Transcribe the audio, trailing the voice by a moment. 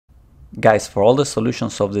Guys, for all the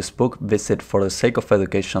solutions of this book, visit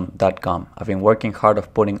forthesakeofeducation.com. I've been working hard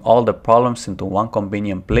of putting all the problems into one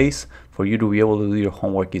convenient place for you to be able to do your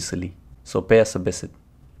homework easily. So pay us a visit.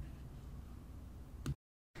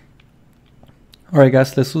 Alright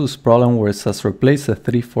guys, let's do this problem where it says replace the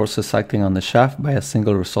three forces acting on the shaft by a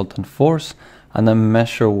single resultant force and then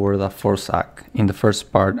measure where that force acts. In the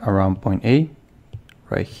first part around point A,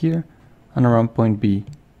 right here, and around point B,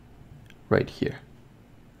 right here.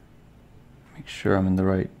 Make sure I'm in the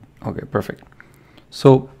right, okay, perfect.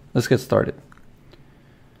 So let's get started.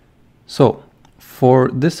 So for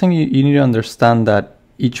this thing, you need to understand that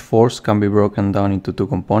each force can be broken down into two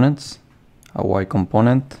components, a y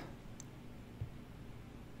component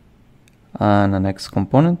and an x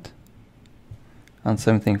component. And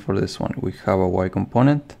same thing for this one, we have a y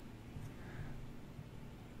component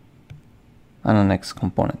and an x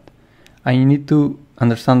component. And you need to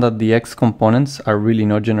understand that the x components are really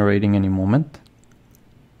not generating any moment.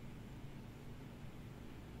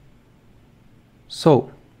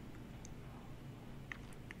 So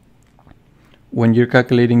when you're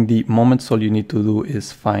calculating the moments, all you need to do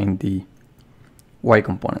is find the y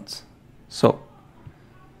components. So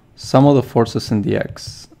some of the forces in the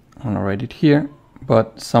x, I'm gonna write it here,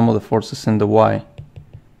 but some of the forces in the y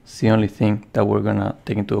is the only thing that we're gonna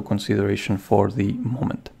take into consideration for the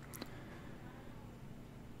moment.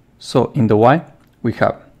 So in the y, we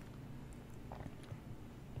have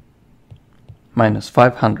minus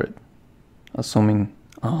 500, assuming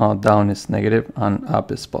down is negative and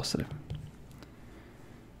up is positive.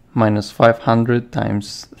 Minus 500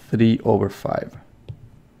 times 3 over 5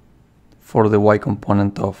 for the y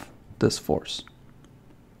component of this force.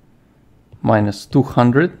 Minus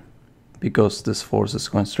 200, because this force is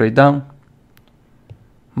going straight down,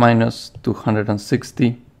 minus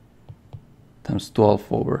 260 times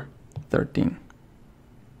 12 over 13.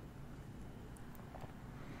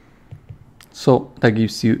 So that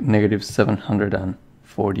gives you negative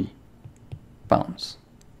 740 pounds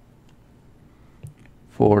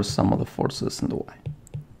for some of the forces in the y.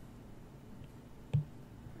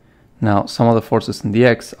 Now some of the forces in the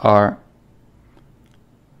x are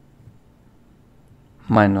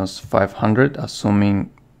minus 500,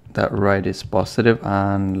 assuming that right is positive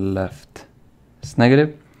and left is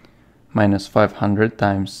negative, minus 500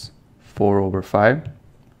 times 4 over 5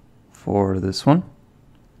 for this one,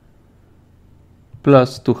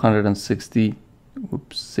 plus 260,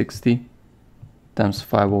 60 times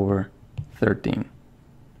 5 over 13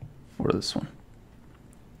 for this one.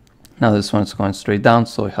 Now this one is going straight down,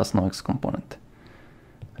 so it has no x component.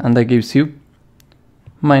 And that gives you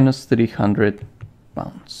minus 300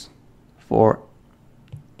 pounds for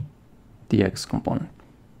the x component.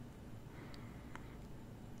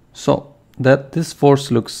 So that this force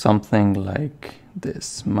looks something like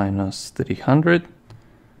this, minus 300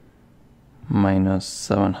 minus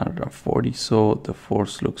 740, so the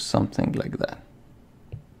force looks something like that.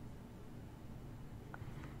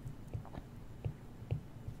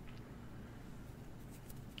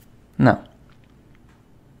 Now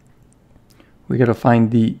we gotta find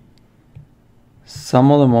the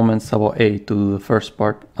sum of the moments about A to do the first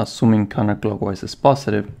part, assuming counterclockwise is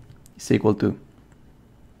positive, is equal to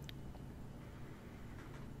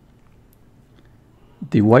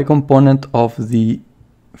the y component of the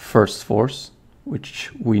first force,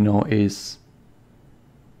 which we know is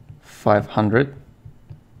 500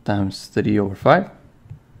 times 3 over 5,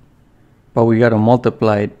 but we gotta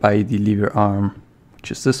multiply it by the lever arm,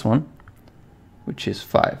 which is this one, which is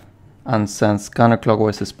 5. And since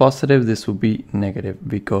counterclockwise is positive, this will be negative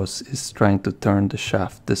because it's trying to turn the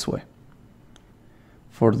shaft this way.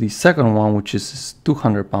 For the second one, which is this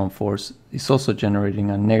 200-pound force, it's also generating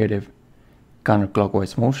a negative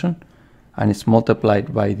counterclockwise motion, and it's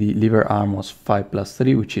multiplied by the lever arm of 5 plus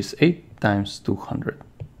 3, which is 8 times 200.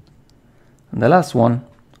 And the last one,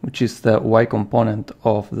 which is the y component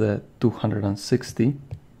of the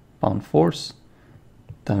 260-pound force,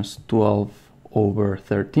 times 12 over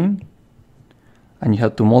 13, and you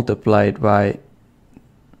have to multiply it by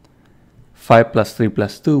 5 plus 3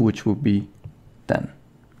 plus 2, which would be 10.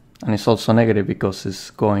 And it's also negative because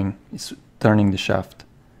it's turning the shaft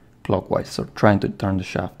clockwise, or trying to turn the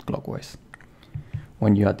shaft clockwise.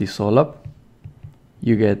 When you add this all up,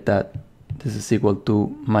 you get that this is equal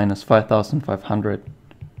to minus 5,500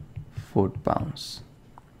 foot-pounds.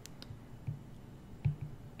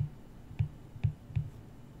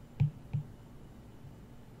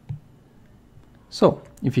 So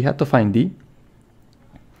if you had to find D,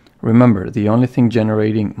 remember the only thing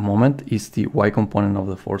generating moment is the y component of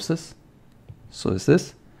the forces. So it's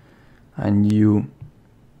this, and you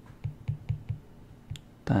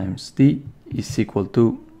times d is equal to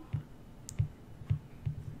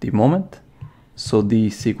the moment. So d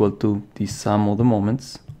is equal to the sum of the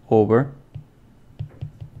moments over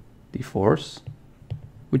the force,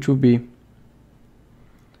 which would be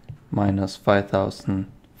minus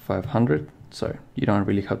 5,500. Sorry, you don't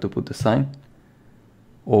really have to put the sign,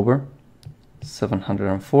 over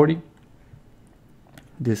 740.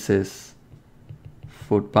 This is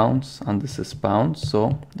foot-pounds and this is pounds,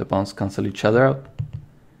 so the pounds cancel each other out.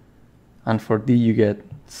 And for d you get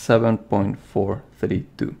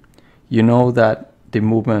 7.432. You know that the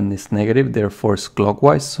movement is negative, therefore it's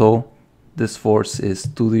clockwise, so this force is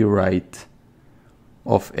to the right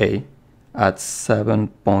of A at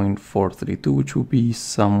 7.432, which will be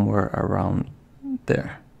somewhere around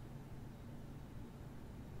there.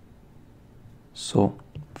 So,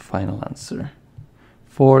 final answer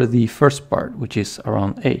for the first part, which is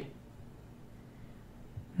around A.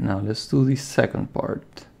 Now let's do the second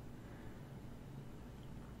part.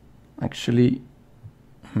 Actually,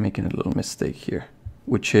 I'm making a little mistake here,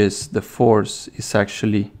 which is the force is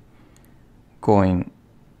actually going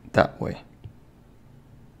that way,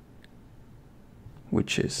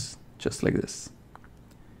 which is just like this.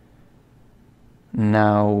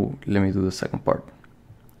 Now let me do the second part.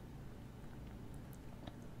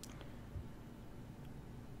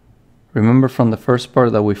 Remember from the first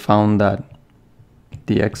part that we found that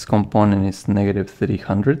the x component is negative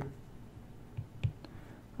 300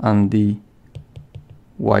 and the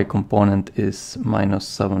y component is minus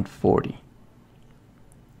 740.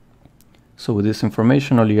 So with this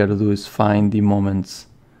information, all you gotta do is find the moments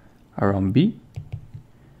around B,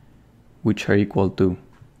 which are equal to,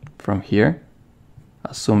 from here,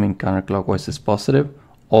 assuming counterclockwise is positive,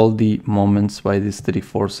 all the moments by these three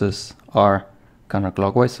forces are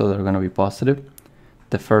counterclockwise, so they're gonna be positive.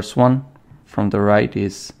 The first one from the right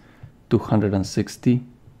is 260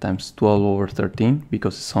 times 12 over 13,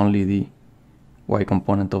 because it's only the y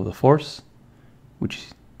component of the force, which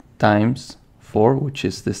times 4, which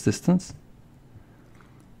is this distance,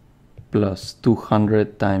 plus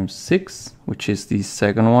 200 times 6, which is the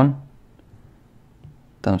second one,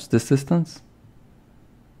 times this distance,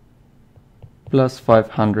 plus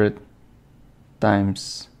 500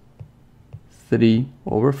 times 3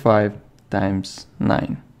 over 5 times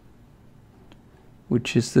 9,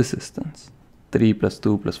 which is this distance. 3 plus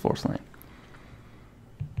 2 plus 4 is 9.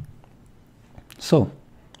 So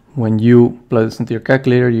when you plug this into your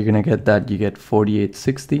calculator, you're gonna get that you get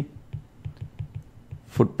 4860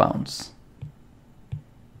 foot-pounds.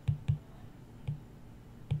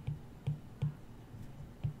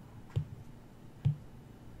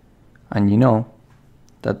 And you know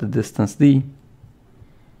that the distance d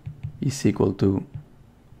is equal to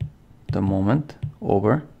the moment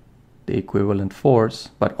over the equivalent force,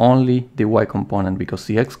 but only the y component, because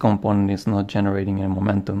the x component is not generating any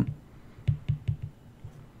momentum.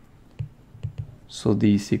 So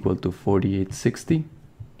d is equal to 4860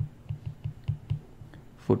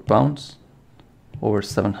 foot-pounds over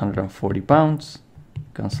 740 pounds.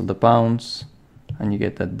 Cancel the pounds, and you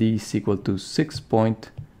get that d is equal to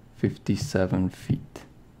 6.57 feet.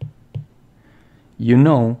 You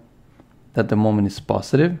know that the moment is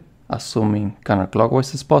positive, assuming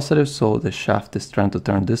counterclockwise is positive, so the shaft is trying to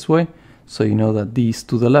turn this way, so you know that d is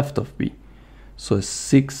to the left of b. So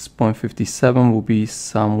 6.57 will be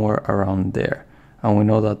somewhere around there, and we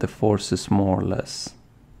know that the force is more or less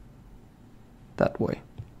that way.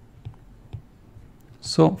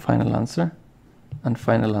 So final answer, and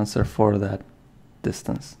final answer for that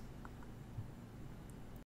distance.